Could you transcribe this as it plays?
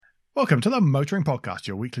Welcome to the Motoring Podcast,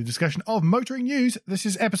 your weekly discussion of motoring news. This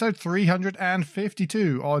is episode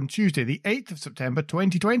 352 on Tuesday, the 8th of September,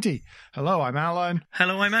 2020. Hello, I'm Alan.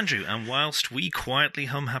 Hello, I'm Andrew, and whilst we quietly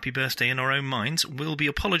hum happy birthday in our own minds, we'll be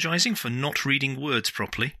apologising for not reading words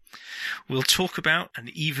properly. We'll talk about an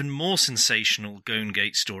even more sensational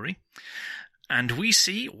Goangate story, and we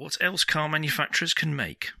see what else car manufacturers can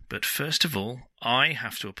make. But first of all, I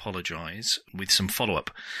have to apologise with some follow-up.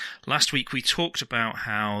 Last week we talked about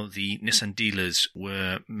how the Nissan dealers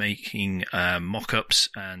were making mock-ups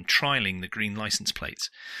and trialling the green licence plates.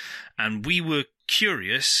 And we were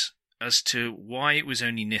curious as to why it was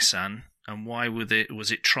only Nissan and why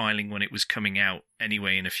was it trialling when it was coming out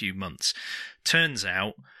anyway in a few months. Turns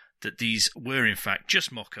out that these were in fact just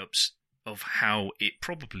mock-ups of how it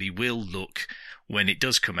probably will look when it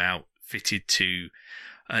does come out fitted to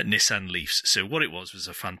Nissan Leafs. So what it was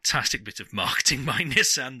a fantastic bit of marketing by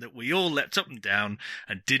Nissan that we all leapt up and down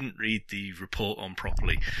and didn't read the report on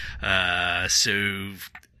properly. So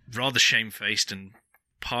rather shamefaced, and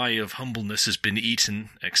pie of humbleness has been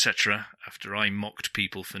eaten, etc., after I mocked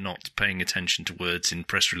people for not paying attention to words in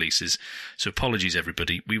press releases. So apologies,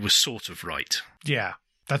 everybody. We were sort of right. Yeah.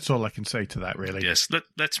 That's all I can say to that, really. Yes,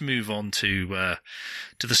 let's move on to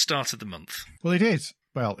the start of the month. Well, it is.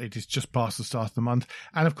 Well, it is just past the start of the month.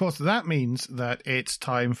 And, of course, that means that it's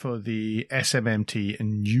time for the SMMT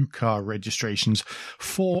and new car registrations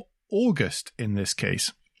for August, in this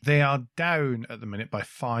case. They are down at the minute by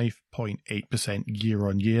 5.8% year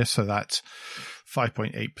on year. So that's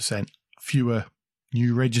 5.8% fewer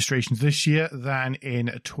new registrations this year than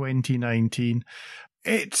in 2019.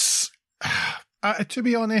 It's... to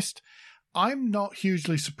be honest, I'm not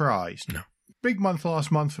hugely surprised. No. Big month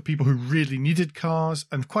last month for people who really needed cars.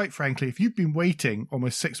 And quite frankly, if you've been waiting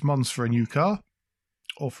almost 6 months for a new car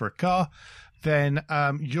or for a car, then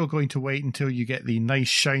you're going to wait until you get the nice,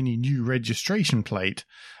 shiny new registration plate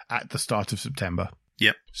at the start of September.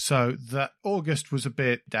 Yep. So that August was a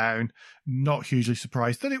bit down, not hugely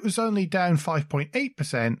surprised. That it was only down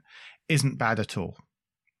 5.8% isn't bad at all.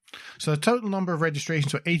 So the total number of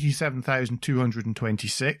registrations were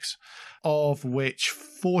 87,226, of which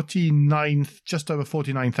just over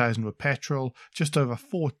 49,000 were petrol, just over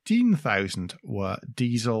 14,000 were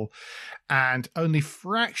diesel, and only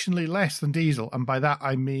fractionally less than diesel, and by that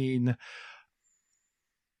I mean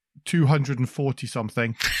 240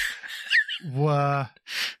 something, were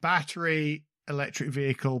battery electric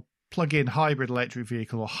vehicle, plug-in hybrid electric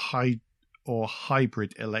vehicle, or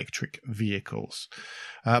hybrid electric vehicles.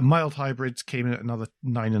 Mild hybrids came in at another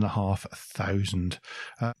 9,500.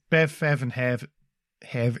 BEV, FEV, and HEV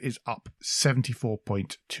is up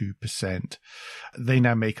 74.2%. They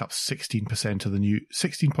now make up 16.1% of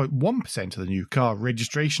the new car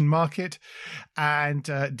registration market, and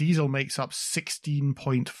diesel makes up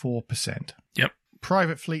 16.4%. Yep.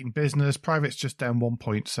 Private fleet and business. Private's just down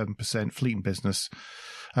 1.7%. Fleet and business.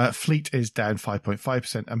 Fleet is down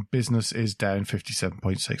 5.5% and business is down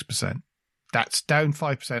 57.6%. That's down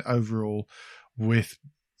 5% overall with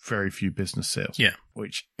very few business sales. Yeah.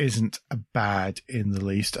 Which isn't bad in the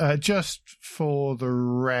least. Just for the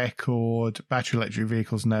record, battery electric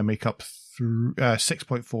vehicles now make up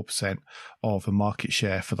 6.4% of the market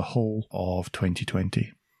share for the whole of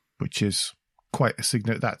 2020, which is quite a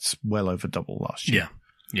significant. That's well over double last year.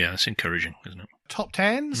 Yeah, it's encouraging, isn't it? Top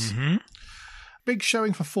 10s. Mm-hmm. Big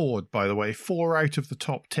showing for Ford, by the way. 4 out of the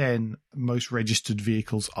top 10 most registered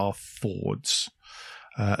vehicles are Fords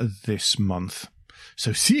this month.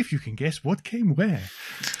 So see if you can guess what came where.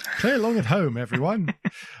 Play along at home, everyone.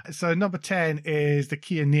 So number 10 is the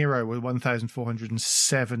Kia Niro with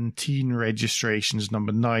 1,417 registrations.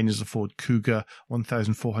 Number 9 is the Ford Kuga,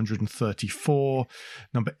 1,434.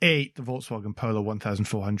 Number 8, the Volkswagen Polo,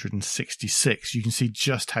 1,466. You can see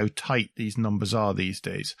just how tight these numbers are these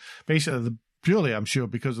days. Basically, purely, I'm sure,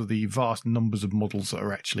 because of the vast numbers of models that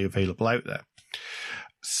are actually available out there.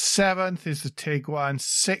 7th is the Tiguan,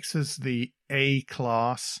 6th is the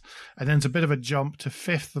A-Class, and then it's a bit of a jump to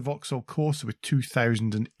 5th, the Vauxhall Corsa with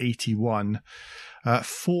 2,081.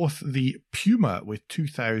 4th, the Puma with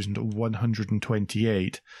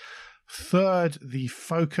 2,128. 3rd, the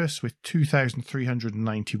Focus with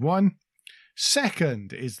 2,391.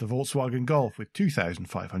 2nd is the Volkswagen Golf with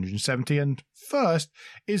 2,570, and 1st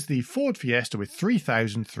is the Ford Fiesta with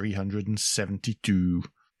 3,372.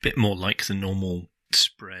 Bit more like the normal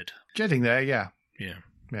spread. Getting there, yeah. Yeah.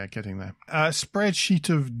 Yeah, getting there. Spreadsheet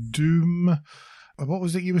of doom. What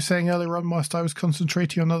was it you were saying earlier on whilst I was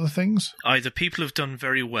concentrating on other things? Either people have done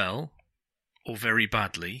very well or very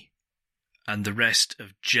badly, and the rest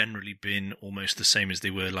have generally been almost the same as they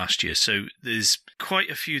were last year. So there's quite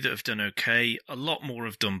a few that have done okay, a lot more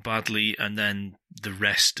have done badly, and then the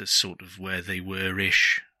rest are sort of where they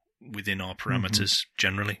were-ish within our parameters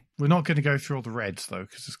generally. We're not going to go through all the reds though,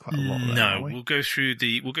 because there's quite a lot there. No, we'll go through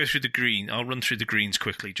the green. I'll run through the greens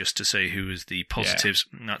quickly just to say who is the positives.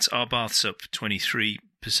 And that's Arbath's up 23%,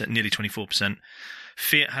 nearly 24%.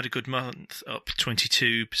 Fiat had a good month, up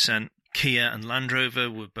 22%. Kia and Land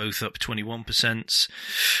Rover were both up 21%.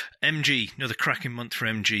 MG, another cracking month for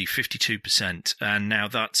MG, 52%. And now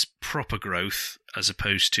that's proper growth as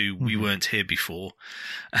opposed to we weren't here before.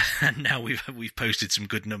 And now we've posted some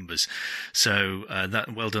good numbers. So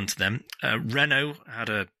that well done to them. Renault had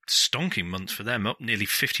a stonking month for them, up nearly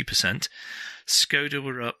 50%. Skoda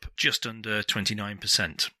were up just under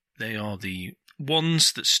 29%. They are the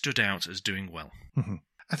ones that stood out as doing well.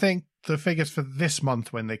 I think the figures for this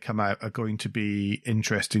month when they come out are going to be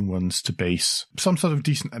interesting ones to base some sort of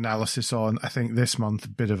decent analysis on. I think this month a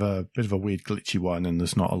bit of a weird glitchy one, and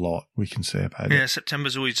there's not a lot we can say about it. Yeah,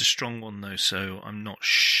 September's always a strong one though, so I'm not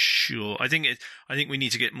sure. I think we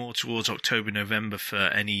need to get more towards October, November for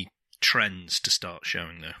any trends to start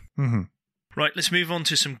showing though. Right, let's move on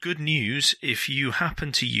to some good news. If you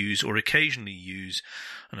happen to use or occasionally use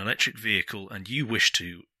an electric vehicle and you wish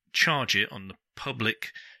to charge it on the public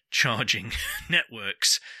charging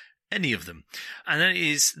networks, any of them. And that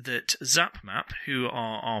is that ZapMap, who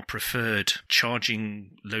are our preferred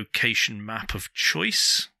charging location map of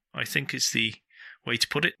choice, I think is the way to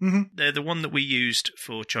put it. They're the one that we used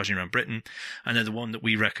for charging around Britain, and they're the one that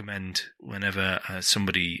we recommend whenever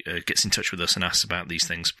somebody gets in touch with us and asks about these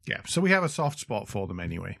things. Yeah, so we have a soft spot for them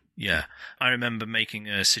anyway. Yeah, I remember making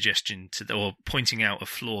a suggestion or pointing out a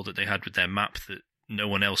flaw that they had with their map that no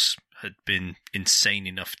one else had been insane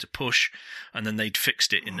enough to push, and then they'd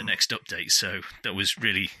fixed it in the next update. So that was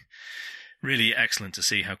really, really excellent to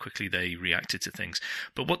see how quickly they reacted to things.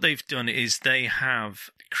 But what they've done is they have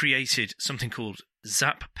created something called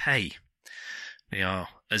Zap Pay. They are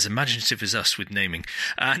as imaginative as us with naming,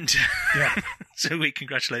 and so we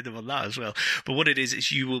congratulate them on that as well. But what it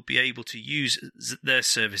is you will be able to use their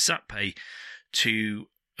service Zap Pay to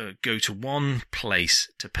go to one place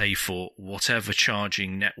to pay for whatever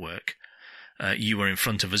charging network you are in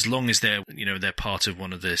front of, as long as they're part of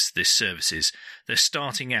one of this services. They're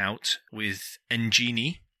starting out with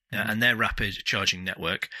Engenie and their rapid charging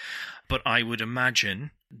network, but I would imagine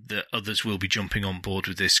that others will be jumping on board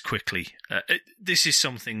with this quickly. This is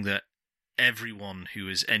something that everyone who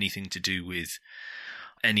has anything to do with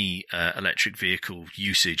any electric vehicle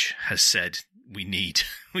usage has said we need.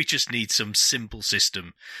 We just need some simple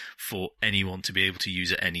system for anyone to be able to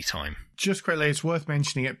use at any time. Just quickly, it's worth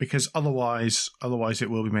mentioning it because otherwise it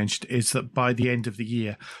will be mentioned, is that by the end of the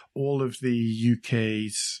year, all of the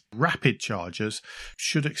UK's rapid chargers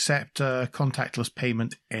should accept contactless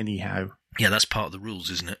payment anyhow. Yeah, that's part of the rules,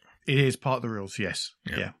 isn't it? It is part of the rules, yes.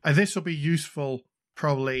 Yeah. And this will be useful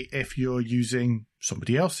probably if you're using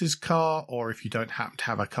somebody else's car, or if you don't happen to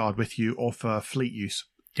have a card with you, or for fleet use.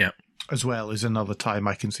 Yeah. As well is another time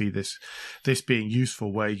I can see this being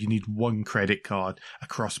useful, where you need one credit card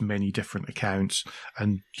across many different accounts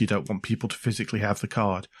and you don't want people to physically have the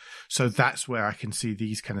card. So that's where I can see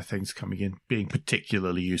these kind of things coming in, being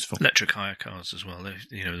particularly useful. Electric hire cars as well, the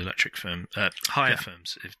electric hire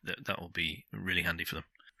firms, if that will be really handy for them.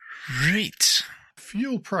 Right.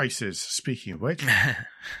 Fuel prices, speaking of which,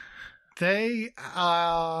 they're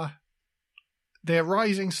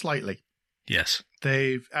rising slightly. Yes.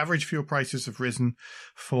 Average fuel prices have risen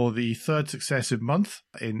for the third successive month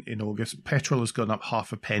in August. Petrol has gone up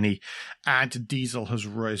half a penny, and diesel has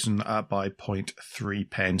risen by 0.3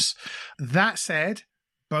 pence. That said,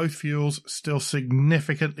 both fuels still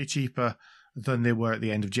significantly cheaper than they were at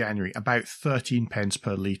the end of January, about 13 pence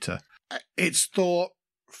per litre. It's thought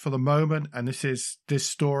for the moment, and this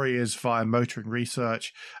story is via Motoring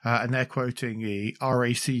Research, and they're quoting a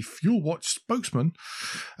RAC Fuel Watch spokesman,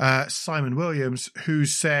 Simon Williams,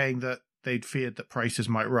 who's saying that they'd feared that prices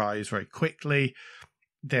might rise very quickly.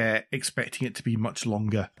 They're expecting it to be much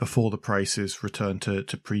longer before the prices return to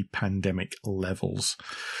pre-pandemic levels.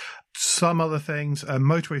 Some other things,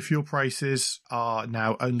 motorway fuel prices are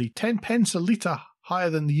now only 10 pence a litre higher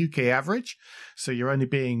than the UK average, so you're only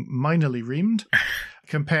being minorly reamed,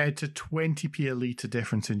 compared to 20p a litre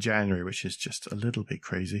difference in January, which is just a little bit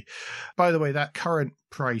crazy. By the way, that current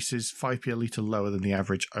price is 5p a litre lower than the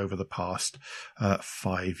average over the past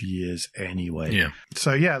 5 years anyway. Yeah.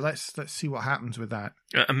 So yeah, let's see what happens with that.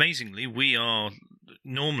 Amazingly, we're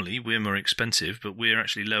more expensive, but we're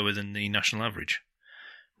actually lower than the national average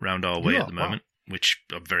round our way at the moment, which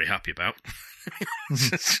I'm very happy about.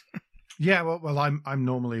 Yeah, well, I'm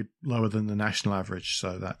normally lower than the national average,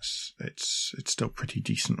 so it's still pretty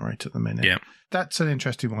decent right at the minute. Yeah. That's an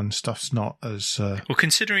interesting one. Stuff's not as Well,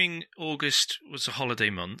 considering August was a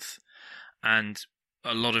holiday month, and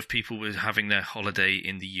a lot of people were having their holiday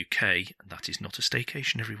in the UK, and that is not a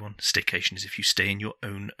staycation, everyone. Staycation is if you stay in your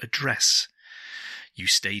own address. You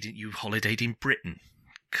holidayed in Britain.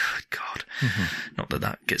 Good God. Mm-hmm. Not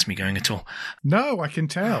that gets me going at all. No, I can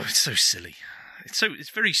tell. Oh, it's so silly.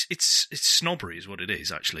 It's snobbery is what it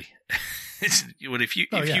is, actually. If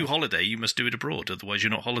you holiday, you must do it abroad, otherwise you're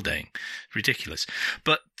not holidaying. Ridiculous.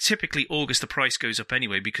 But typically August the price goes up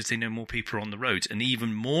anyway because they know more people are on the roads, and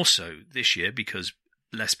even more so this year because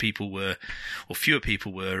fewer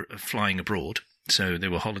people were flying abroad, so they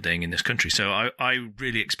were holidaying in this country. So I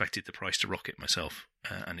really expected the price to rocket myself,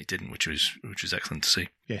 and it didn't, which was excellent to see.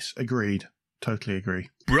 Yes, agreed. Totally agree.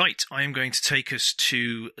 Right, I am going to take us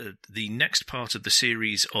to the next part of the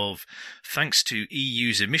series of thanks to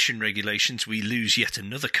EU's emission regulations, we lose yet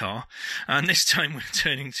another car. And this time we're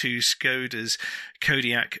turning to Škoda's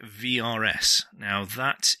Kodiaq VRS. Now,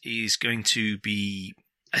 that is going to be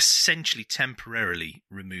essentially temporarily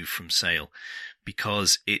removed from sale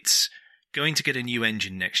because it's going to get a new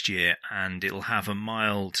engine next year and it'll have a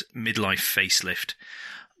mild midlife facelift.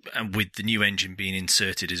 And with the new engine being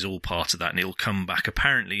inserted is all part of that, and it'll come back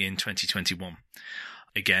apparently in 2021.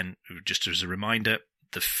 Again, just as a reminder,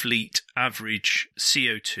 the fleet average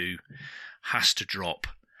CO2 has to drop,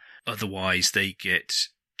 otherwise they get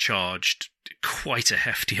charged quite a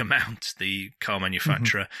hefty amount, the car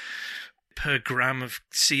manufacturer, per gram of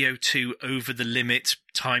CO2 over the limit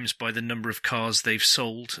times by the number of cars they've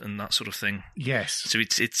sold and that sort of thing. Yes. So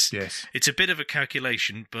it's a bit of a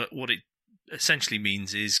calculation, but what it essentially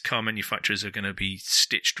means is car manufacturers are going to be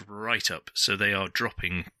stitched right up, so they are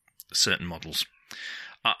dropping certain models.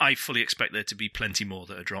 I fully expect there to be plenty more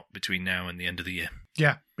that are dropped between now and the end of the year.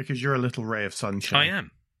 Yeah, because you're a little ray of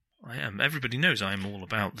sunshine. I am. Everybody knows I am all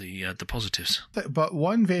about the positives. But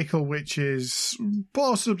one vehicle which is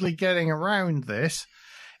possibly getting around this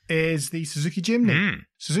is the Suzuki Jimny.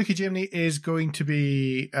 Suzuki Jimny is going to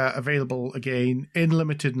be available again in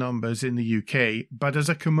limited numbers in the UK, but as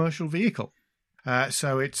a commercial vehicle.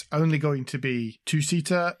 So it's only going to be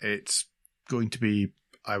two-seater. It's going to be,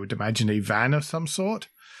 I would imagine, a van of some sort.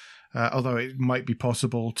 Although it might be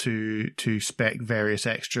possible to spec various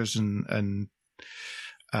extras and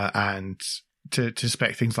to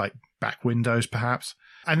spec things like back windows, perhaps.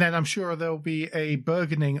 And then I'm sure there'll be a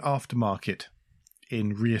burgeoning aftermarket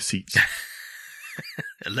in rear seats.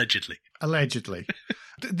 Allegedly.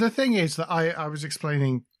 The thing is that I was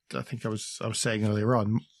explaining, I think I was saying earlier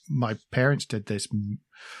on, my parents did this.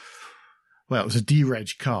 Well, it was a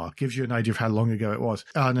D-Reg car. Gives you an idea of how long ago it was.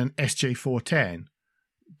 On an SJ410.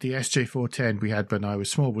 The SJ410 we had when I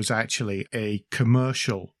was small was actually a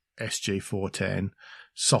commercial SJ410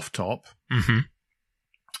 soft top.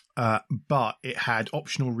 But it had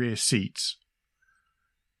optional rear seats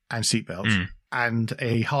and seatbelts and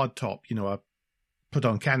a hard top, a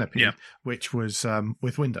put-on canopy, which was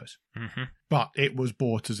with windows. But it was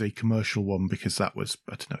bought as a commercial one because that was,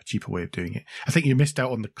 I don't know, a cheaper way of doing it. I think you missed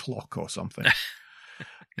out on the clock or something.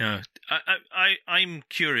 No, I'm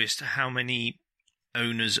curious to how many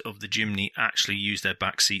owners of the Jimny actually use their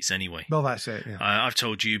back seats anyway. Well, that's it, yeah. I've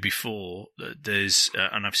told you before that there's,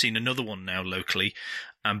 and I've seen another one now locally,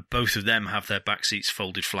 and both of them have their back seats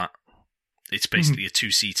folded flat. It's basically a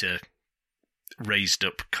two-seater raised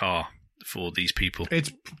up car for these people.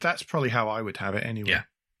 That's probably how I would have it anyway. Yeah.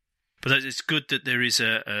 But it's good that there is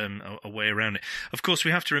a way around it. Of course, we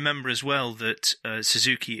have to remember as well that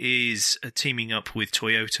Suzuki is teaming up with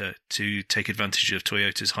Toyota to take advantage of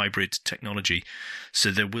Toyota's hybrid technology. So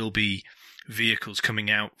there will be vehicles coming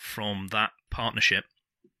out from that partnership,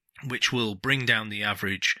 which will bring down the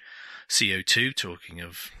average CO2, talking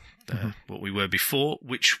of what we were before,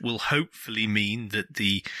 which will hopefully mean that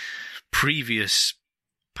the previous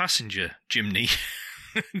passenger Jimny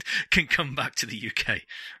can come back to the UK.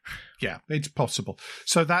 Yeah, it's possible.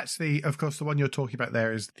 So that's of course, the one you're talking about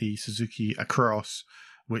there is the Suzuki Across,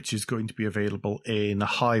 which is going to be available in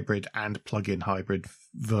hybrid and plug-in hybrid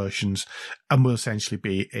versions and will essentially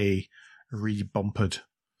be a rebumpered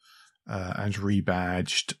and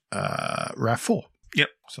rebadged RAV4. Yep.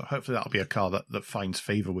 So hopefully that'll be a car that finds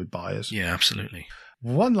favour with buyers. Yeah, absolutely.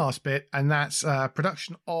 One last bit, and that's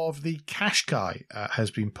production of the Qashqai has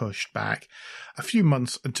been pushed back a few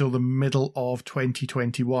months until the middle of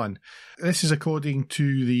 2021. This is according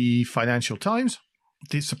to the Financial Times.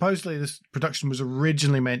 Supposedly, this production was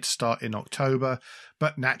originally meant to start in October,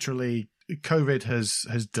 but naturally, COVID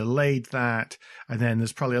has delayed that, and then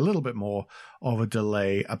there's probably a little bit more of a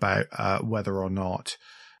delay about whether or not,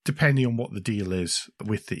 depending on what the deal is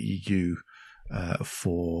with the EU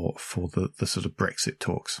for the sort of Brexit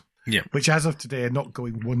talks. Yeah, which as of today are not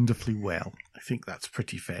going wonderfully well. I think that's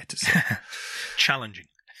pretty fair to say. Challenging.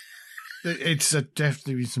 It's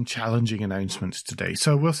definitely been some challenging announcements today.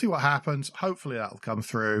 So we'll see what happens. Hopefully that'll come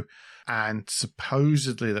through. And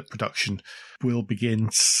supposedly that production will begin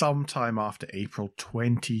sometime after April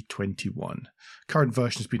 2021. Current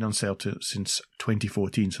version has been on sale since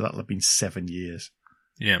 2014, so that'll have been 7 years.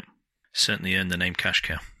 Yeah. Certainly earned the name Cash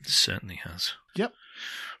Cow. Certainly has. Yep.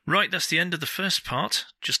 Right, that's the end of the first part.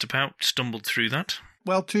 Just about stumbled through that.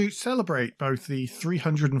 Well, to celebrate both the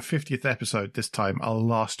 350th episode this time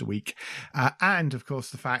last week, and of course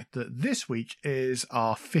the fact that this week is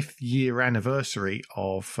our 5th year anniversary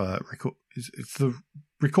of it's the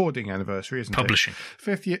recording anniversary, isn't Publishing. it?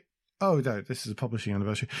 5th year. Oh no, this is a publishing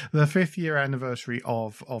anniversary. The 5th year anniversary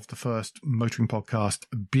of the first motoring podcast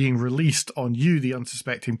being released on you, the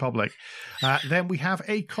unsuspecting public. Then we have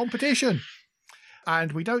a competition,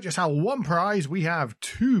 and we don't just have one prize; we have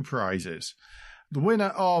 2 prizes. The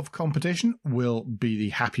winner of competition will be the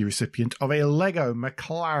happy recipient of a Lego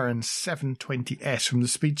McLaren 720S from the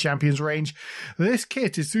Speed Champions range. This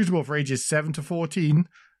kit is suitable for ages 7 to 14,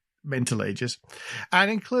 mental ages,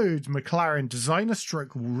 and includes McLaren designer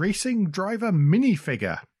stroke racing driver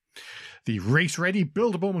minifigure. The race-ready,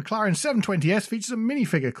 buildable McLaren 720S features a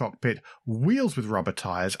minifigure cockpit, wheels with rubber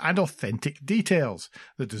tyres, and authentic details.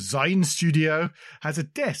 The design studio has a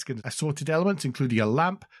desk and assorted elements, including a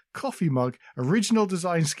lamp, coffee mug, original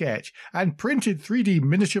design sketch, and printed 3D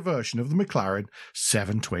miniature version of the McLaren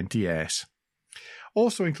 720S.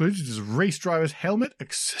 Also included is a race driver's helmet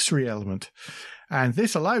accessory element. And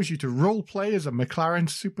this allows you to role play as a McLaren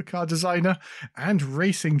supercar designer and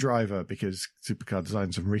racing driver, because supercar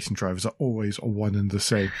designers and racing drivers are always one and the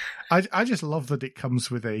same. I just love that it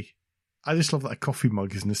comes with I just love that a coffee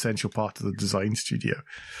mug is an essential part of the design studio.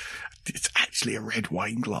 It's actually a red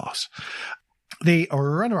wine glass. The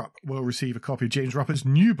runner-up will receive a copy of James Ruppert's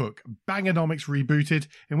new book, Bangonomics Rebooted,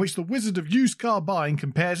 in which the wizard of used car buying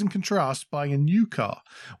compares and contrasts buying a new car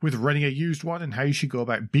with running a used one and how you should go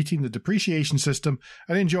about beating the depreciation system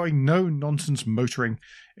and enjoying no-nonsense motoring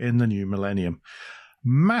in the new millennium.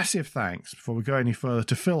 Massive thanks, before we go any further,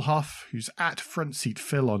 to Phil Huff, who's at Front Seat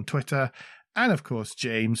Phil on Twitter, and of course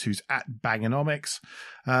James, who's at Bangonomics,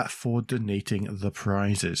 for donating the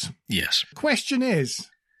prizes. Yes. Question is,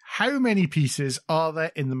 how many pieces are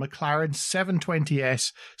there in the McLaren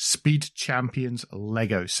 720S Speed Champions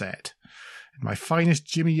Lego set? In my finest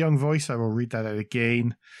Jimmy Young voice, I will read that out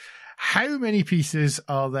again. How many pieces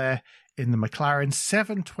are there in the McLaren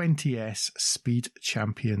 720S Speed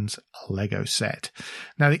Champions Lego set?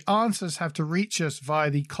 Now, the answers have to reach us via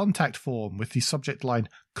the contact form with the subject line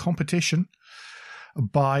competition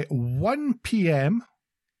by 1 p.m.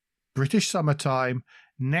 British summertime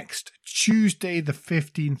next Tuesday, the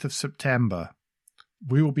 15th of September.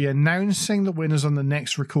 We will be announcing the winners on the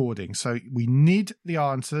next recording. So we need the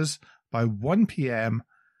answers by 1 p.m.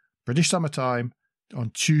 British summertime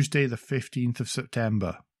on Tuesday, the 15th of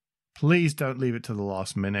September. Please don't leave it to the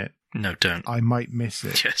last minute. No, don't. I might miss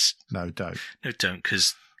it. Yes. No, don't. No, don't,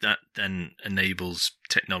 because that then enables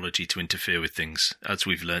technology to interfere with things, as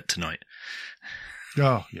we've learnt tonight.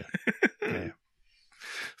 Oh, yeah. Yeah.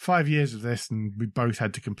 5 years of this, and we both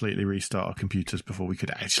had to completely restart our computers before we could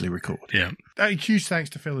actually record. Yeah. Huge thanks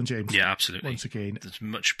to Phil and James. Yeah, absolutely. Once again. That's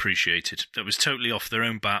much appreciated. That was totally off their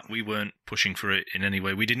own bat. We weren't pushing for it in any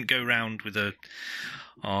way. We didn't go round with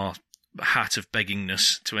our hat of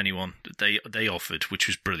beggingness to anyone. They offered, which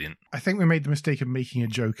was brilliant. I think we made the mistake of making a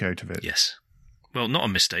joke out of it. Yes. Well, not a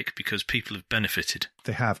mistake, because people have benefited.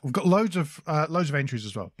 They have. We've got loads of entries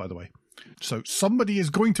as well, by the way. So somebody is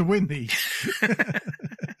going to win these.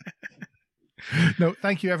 No,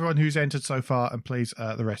 thank you everyone who's entered so far, and please,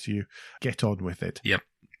 the rest of you, get on with it. Yep.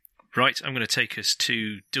 Right, I'm going to take us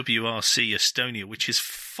to WRC Estonia, which has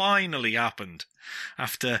finally happened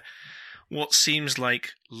after what seems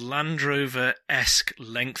like Land Rover-esque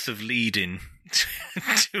length of lead-in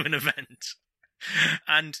to an event.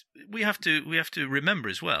 And we have to remember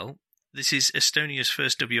as well, this is Estonia's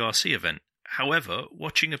first WRC event. However,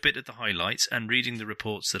 watching a bit of the highlights and reading the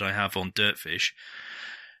reports that I have on Dirtfish,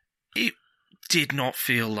 it did not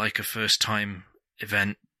feel like a first-time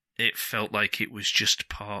event. It felt like it was just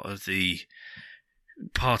part of the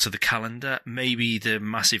calendar. Maybe the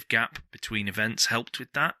massive gap between events helped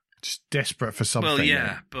with that. Just desperate for something. Well,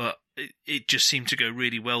 yeah, but it just seemed to go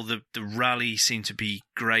really well. The rally seemed to be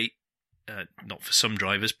great, not for some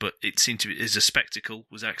drivers, but it seemed to be, as a spectacle,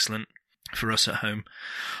 was excellent for us at home.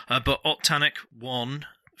 But Ott Tänak won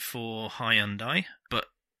for Hyundai, but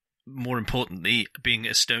more importantly, being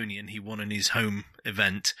Estonian, he won in his home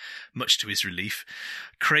event, much to his relief.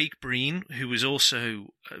 Craig Breen, who was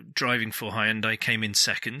also driving for Hyundai, came in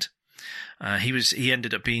second. He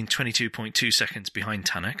ended up being 22.2 seconds behind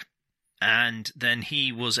Tänak. And then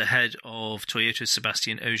he was ahead of Toyota's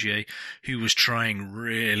Sébastien Ogier, who was trying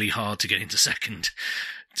really hard to get into second.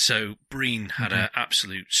 So Breen had an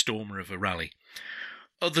absolute stormer of a rally.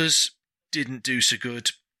 Others didn't do so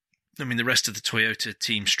good. I mean, the rest of the Toyota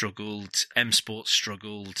team struggled. M Sport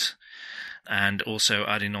struggled. And also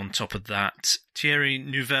adding on top of that, Thierry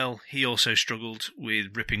Neuville, he also struggled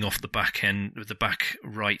with ripping off the back end with the back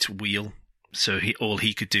right wheel. So all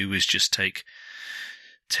he could do was just take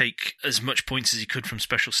as much points as he could from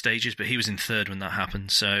special stages, but he was in third when that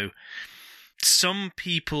happened. So some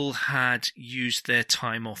people had used their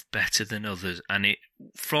time off better than others, and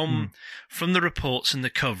from the reports and the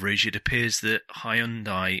coverage, it appears that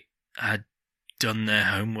Hyundai had done their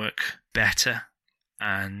homework better.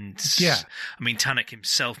 And yeah, I mean, Tänak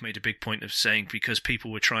himself made a big point of saying, because people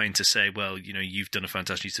were trying to say, well, you've done a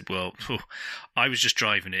fantastic. He said, well, I was just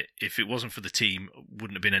driving it. If it wasn't for the team,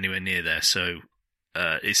 wouldn't have been anywhere near there. So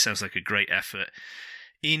it sounds like a great effort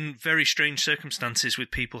in very strange circumstances, with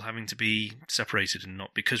people having to be separated and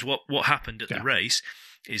not. Because what happened at the race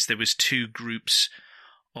is there was two groups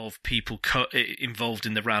of people involved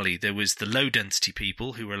in the rally. There was the low-density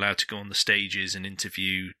people who were allowed to go on the stages and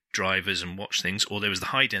interview drivers and watch things, or there was the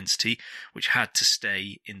high-density, which had to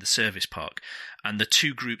stay in the service park. And the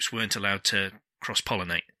two groups weren't allowed to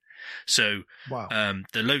cross-pollinate. So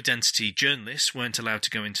the low-density journalists weren't allowed to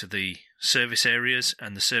go into the service areas,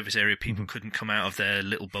 and the service area people couldn't come out of their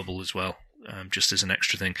little bubble as well, just as an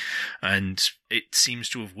extra thing. And it seems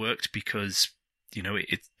to have worked because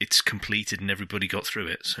it's completed and everybody got through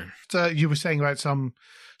it. So you were saying about some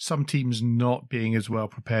teams not being as well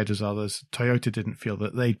prepared as others. Toyota didn't feel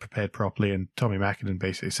that they'd prepared properly, and Tommy Mäkinen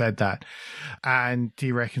basically said that. And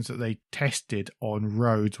he reckons that they tested on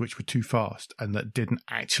roads which were too fast and that didn't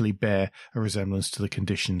actually bear a resemblance to the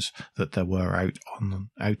conditions that there were out on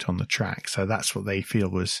the track. So that's what they feel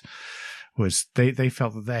was they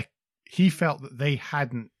felt that he felt that they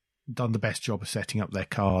hadn't done the best job of setting up their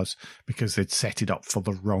cars because they'd set it up for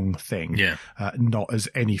the wrong thing. Yeah. Not as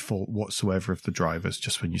any fault whatsoever of the drivers,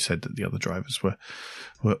 just when you said that the other drivers were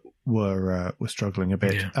struggling a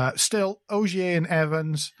bit. Yeah. Still, Ogier and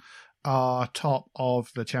Evans are top of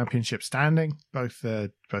the championship standing, both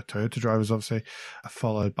Toyota drivers obviously,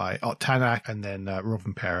 followed by Ott Tänak and then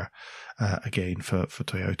Rovanperä again for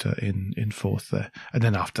Toyota in fourth there. And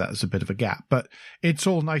then after that there's a bit of a gap, but it's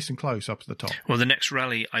all nice and close up to the top. Well, the next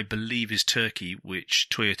rally I believe is Turkey, which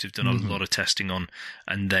Toyota have done a lot of testing on,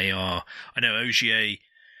 and I know Ogier,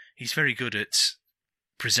 he's very good at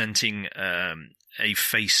presenting a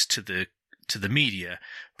face to the media,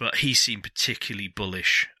 but he seemed particularly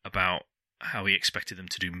bullish about how he expected them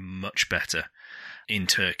to do much better in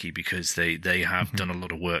Turkey, because they have done a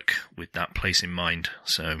lot of work with that place in mind.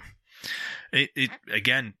 So it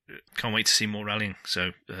again, can't wait to see more rallying.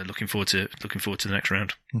 So looking forward to the next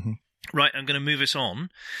round. Right, I'm going to move us on,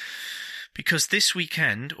 because this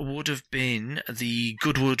weekend would have been the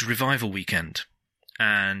Goodwood Revival weekend.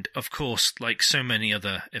 And, of course, like so many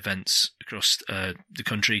other events across the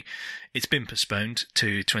country, it's been postponed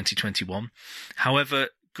to 2021. However,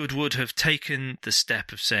 Goodwood have taken the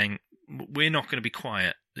step of saying, we're not going to be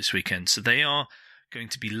quiet this weekend. So they are going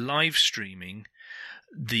to be live streaming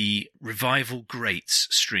the Revival Greats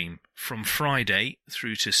stream from Friday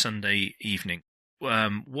through to Sunday evening.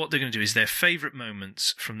 What they're going to do is their favourite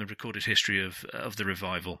moments from the recorded history of the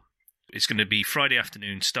Revival. It's going to be Friday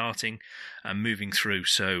afternoon starting and moving through.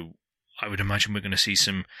 So I would imagine we're going to see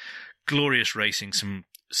some glorious racing,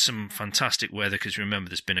 some fantastic weather, because remember,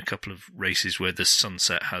 there's been a couple of races where the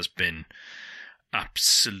sunset has been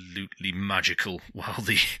absolutely magical while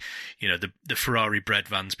the Ferrari bread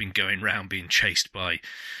van's been going round being chased by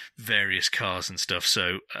various cars and stuff.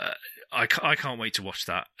 So I can't wait to watch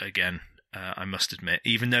that again, I must admit,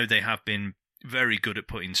 even though they have been very good at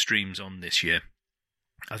putting streams on this year.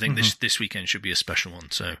 I think this weekend should be a special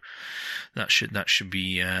one, so that should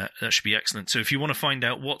be excellent. So if you want to find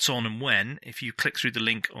out what's on and when, if you click through the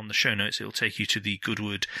link on the show notes, it'll take you to the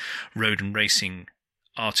Goodwood Road and Racing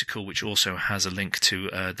article, which also has a link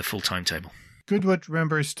to the full timetable. Goodwood,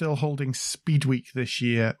 remember, is still holding Speed Week this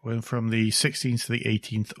year from the 16th to the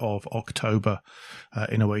 18th of October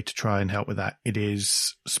in a way to try and help with that. It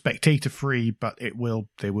is spectator free, but they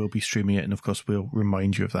will be streaming it. And of course, we'll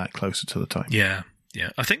remind you of that closer to the time. Yeah.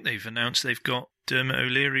 I think they've announced they've got Dermot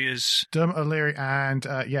O'Leary and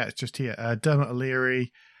it's just here. Dermot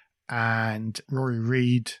O'Leary and Rory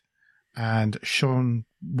Reid and Sean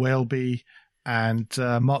Welby and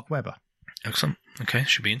Mark Webber. Excellent. Okay,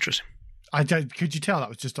 should be interesting. Could you tell that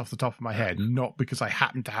was just off the top of my head, not because I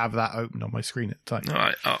happened to have that open on my screen at the time?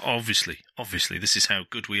 No, obviously, this is how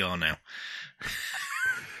good we are now.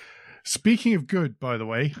 Speaking of good, by the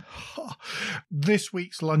way, this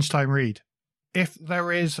week's lunchtime read. If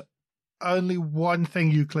there is only one thing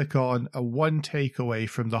you click on, one takeaway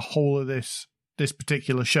from the whole of this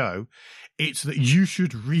particular show, it's that you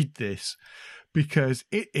should read this because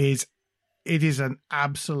it is an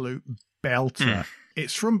absolute belter.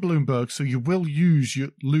 It's from Bloomberg, so you will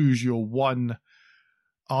lose your one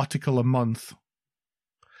article a month,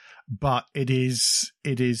 but it is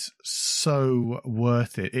so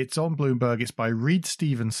worth it. It's on Bloomberg. It's by Reed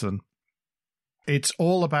Stevenson. It's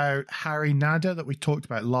all about Hari Nada that we talked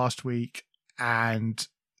about last week and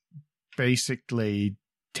basically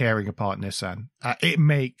tearing apart Nissan. It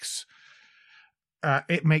makes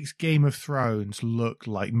Game of Thrones look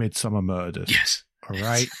like Midsummer Murders. Yes. All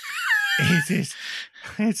right.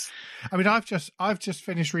 I mean, I've just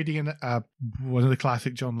finished reading one of the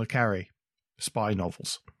classic John le Carré spy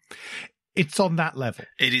novels. It's on that level.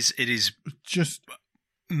 It is just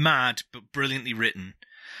mad, but brilliantly written.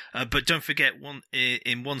 But don't forget,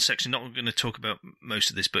 in one section, not going to talk about most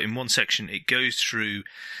of this, but in one section, it goes through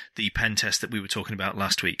the pen test that we were talking about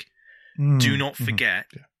last week. Do not forget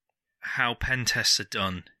how pen tests are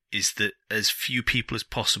done is that as few people as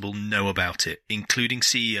possible know about it, including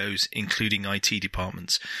CEOs, including IT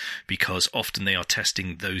departments, because often they are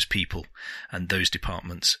testing those people and those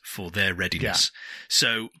departments for their readiness. Yeah.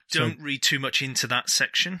 So don't read too much into that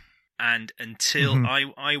section. And until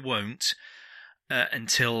I won't,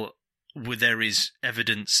 until there is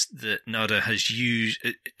evidence that Nada has used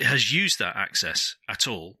that access at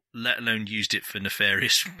all, let alone used it for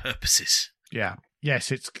nefarious purposes. Yeah.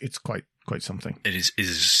 Yes, it's quite something. It is a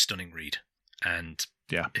stunning read. And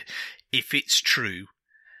if it's true,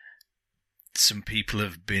 some people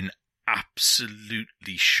have been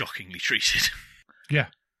absolutely shockingly treated. Yeah,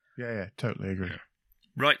 totally agree. Yeah.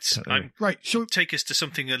 Right. Totally. Right. So take us to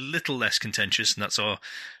something a little less contentious, and that's our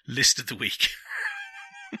list of the week.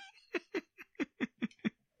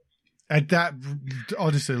 And that,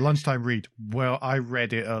 honestly, lunchtime read. Well, I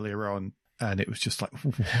read it earlier on, and it was just like,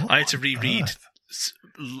 what I had to reread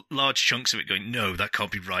large chunks of it, going, no, that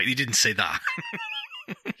can't be right. He didn't say that.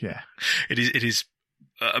 Yeah, it is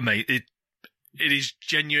amazing. It is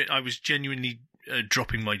genuine. I was genuinely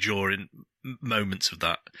dropping my jaw in moments of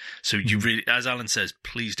that. So you really, as Alan says,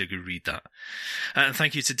 please do go read that. And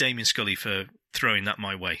thank you to Damien Scully for throwing that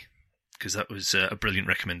my way, because that was a brilliant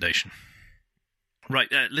recommendation.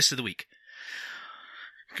 Right, list of the week.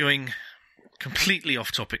 Going completely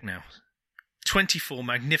off topic now. 24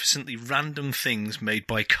 magnificently random things made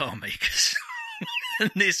by car makers.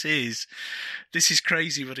 And this is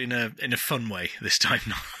crazy, but in a fun way this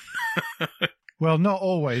time. Well, not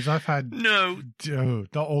always. I've had not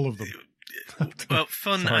all of them. Well,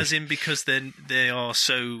 fun as in because then they are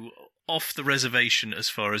so off the reservation as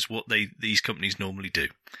far as what these companies normally do.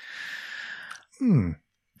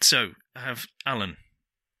 So, Alan,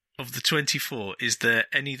 of the 24, is there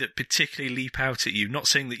any that particularly leap out at you? Not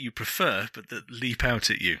saying that you prefer, but that leap out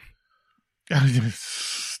at you.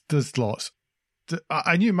 There's lots.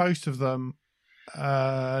 I knew most of them.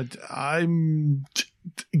 Sorry.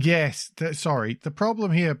 The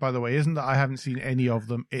problem here, by the way, isn't that I haven't seen any of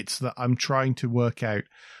them. It's that I'm trying to work out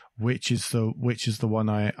which is the one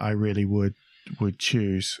I really would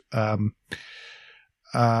choose.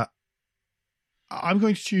 I'm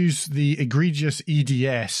going to choose the egregious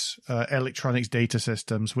EDS, Electronics Data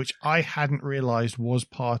Systems, which I hadn't realized was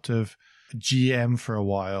part of GM for a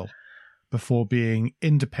while before being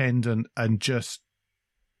independent and just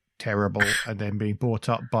terrible, and then being bought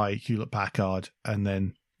up by Hewlett-Packard and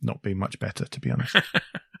then not being much better, to be honest.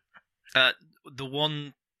 The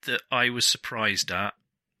one that I was surprised at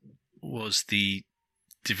was the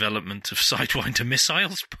development of Sidewinder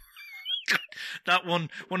missiles. That one,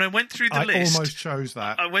 when I went through the list... I almost chose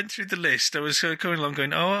that. I went through the list. I was going along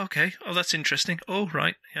going, oh, okay. Oh, that's interesting. Oh,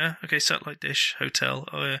 right. Yeah. Okay. Satellite dish, hotel.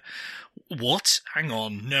 What? Hang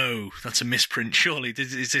on. No, that's a misprint. Surely.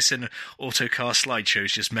 Is this an AutoCar slideshow?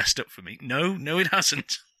 It's just messed up for me. No, it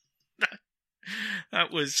hasn't.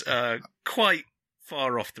 That was quite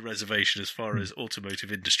far off the reservation as far as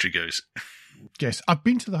automotive industry goes. Yes, I've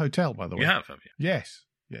been to the hotel, by the way. You have you? Yes.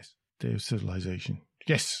 Day of Civilization.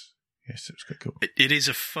 Yes, it was quite cool. It is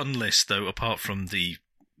a fun list, though, apart from the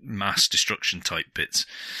mass destruction type bits.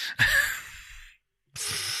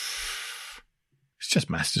 It's just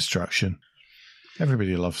mass destruction.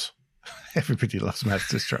 Everybody loves mass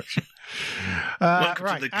destruction. Welcome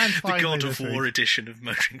right, to and the finally God of this War week, edition of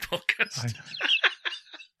Motoring Podcast.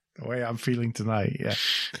 the way I'm feeling tonight,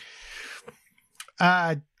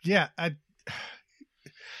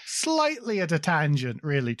 slightly at a tangent,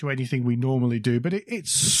 really, to anything we normally do, but it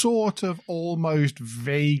sort of almost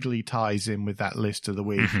vaguely ties in with that list of the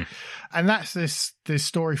week, and that's this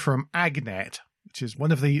story from Agnet, which is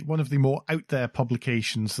one of the more out there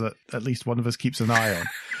publications that at least one of us keeps an eye on,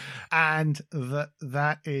 and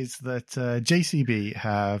that is that JCB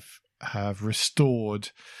have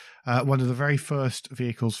restored one of the very first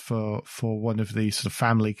vehicles for one of the sort of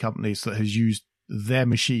family companies that has used their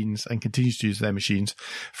machines and continues to use their machines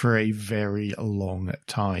for a very long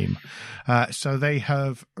time. So they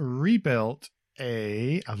have rebuilt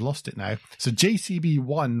I've lost it now. So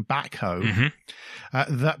JCB1 backhoe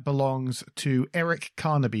that belongs to Eric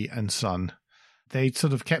Carnaby and Son. They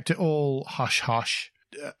sort of kept it all hush hush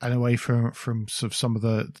and away from sort of some of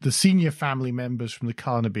the senior family members from the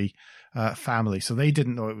Carnaby family. So they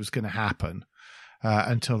didn't know it was going to happen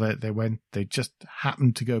until they just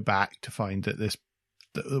happened to go back to find that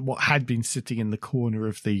what had been sitting in the corner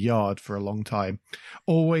of the yard for a long time,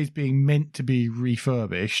 always being meant to be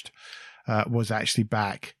refurbished, was actually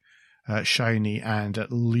back, shiny and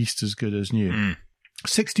at least as good as new.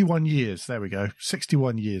 61 years, there we go.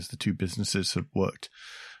 61 years the two businesses have worked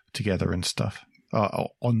together and stuff,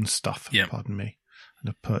 on stuff, pardon me, and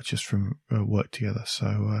have purchased from work together.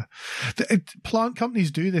 So plant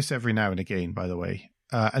companies do this every now and again, by the way,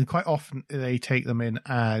 and quite often they take them in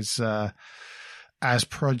as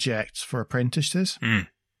projects for apprentices.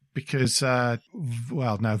 Because, now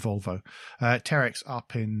Volvo, Terex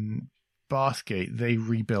up in Bathgate, they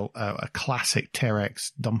rebuilt a classic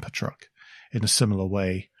Terex dumper truck in a similar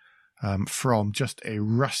way, from just a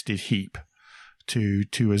rusted heap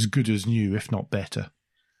to as good as new, if not better.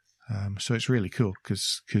 So it's really cool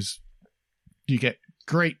because you get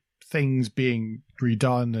great things being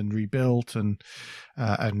redone and rebuilt and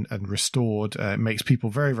restored. It makes people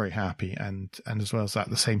very, very happy, and as well as that,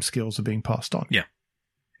 the same skills are being passed on. Yeah.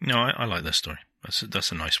 No, I like that story.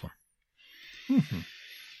 That's a nice one.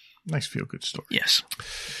 Nice feel-good story. Yes.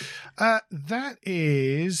 That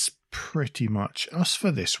is pretty much us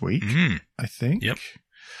for this week, I think. Yep.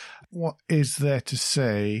 What is there to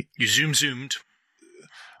say? You zoomed.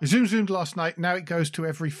 I zoomed last night. Now it goes to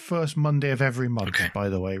every first Monday of every month, by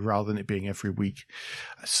the way, rather than it being every week.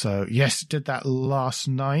 So, yes, did that last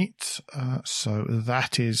night. So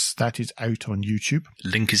that is out on YouTube.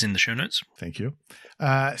 Link is in the show notes. Thank you.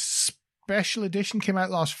 Special edition came out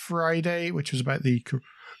last Friday, which was about the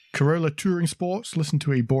Corolla Touring Sports. Listen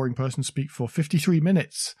to a boring person speak for 53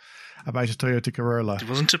 minutes about a Toyota Corolla. It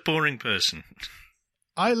wasn't a boring person.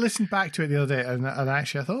 I listened back to it the other day, and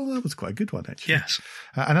actually I thought, that was quite a good one, actually. Yes.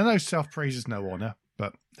 And I know self-praise is no honour,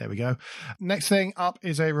 but there we go. Next thing up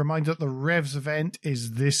is a reminder that the Revs event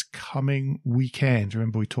is this coming weekend.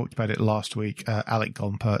 Remember, we talked about it last week. Alex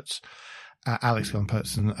Gompertz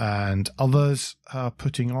and others are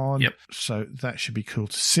putting on. Yep. So that should be cool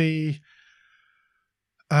to see.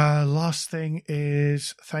 Last thing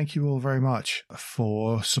is thank you all very much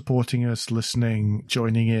for supporting us, listening,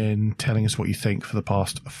 joining in, telling us what you think for the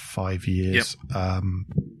past 5 years. Yep.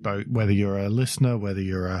 About whether you're a listener, whether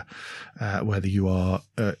you are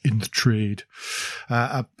in the trade,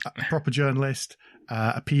 a proper journalist,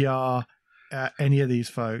 a PR, any of these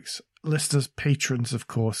folks, listeners, patrons, of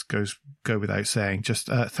course, go without saying. Just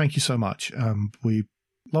thank you so much. We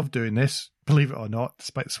love doing this, believe it or not,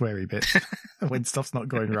 despite the sweary bits when stuff's not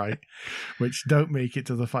going right, which don't make it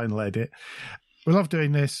to the final edit. We love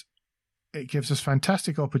doing this. It gives us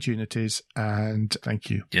fantastic opportunities, and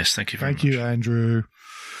thank you. Yes, thank you very much. Thank you, Andrew,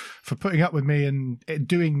 for putting up with me and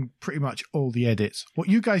doing pretty much all the edits. What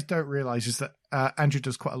you guys don't realize is that Andrew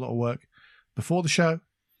does quite a lot of work before the show.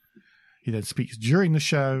 He then speaks during the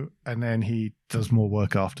show, and then he does more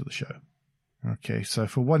work after the show. Okay, so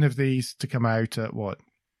for one of these to come out at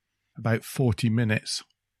about 40 minutes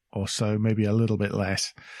or so, maybe a little bit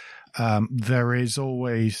less, there is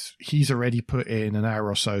always, he's already put in an hour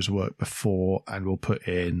or so's work before, and we'll put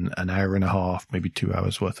in an hour and a half, maybe 2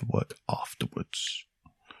 hours worth of work afterwards.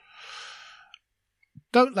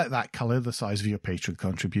 Don't let that colour the size of your Patreon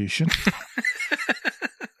contribution.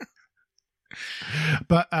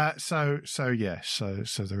 But so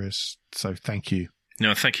there is. So thank you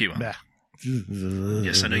No, thank you, Al. Yeah.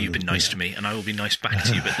 Yes, I know you've been nice to me, and I will be nice back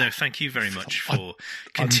to you. But no, thank you very much for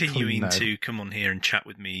continuing to come on here and chat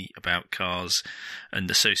with me about cars and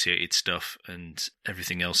associated stuff and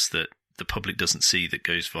everything else that the public doesn't see that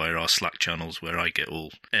goes via our Slack channels where I get all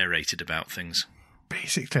aerated about things.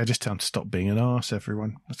 Basically, I just tell them to stop being an arse,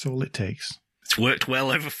 everyone. That's all it takes. It's worked well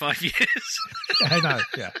over 5 years. I know,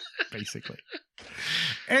 yeah, basically.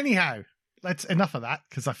 Anyhow, enough of that,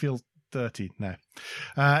 because I feel dirty now.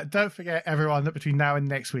 Don't forget, everyone, that between now and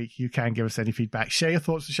next week, you can give us any feedback. Share your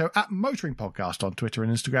thoughts on the show at Motoring Podcast on Twitter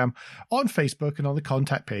and Instagram, on Facebook, and on the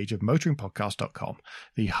contact page of motoringpodcast.com,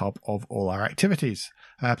 the hub of all our activities.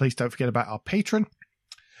 Please don't forget about our Patreon,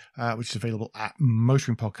 which is available at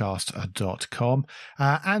motoringpodcast.com.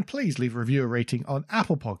 And please leave a review or rating on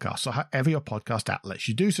Apple Podcasts or however your podcast app lets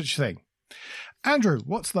you do such a thing. Andrew,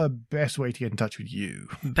 what's the best way to get in touch with you?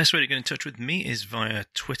 Best way to get in touch with me is via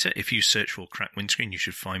Twitter. If you search for Crack Windscreen, you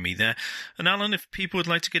should find me there. And Alan, if people would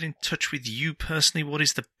like to get in touch with you personally, what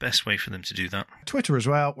is the best way for them to do that? Twitter as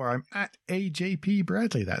well, where I'm at AJP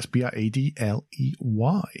Bradley. That's Bradley.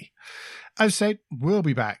 As said, we'll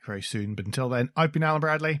be back very soon. But until then, I've been Alan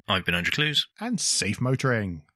Bradley. I've been Andrew Clues. And safe motoring.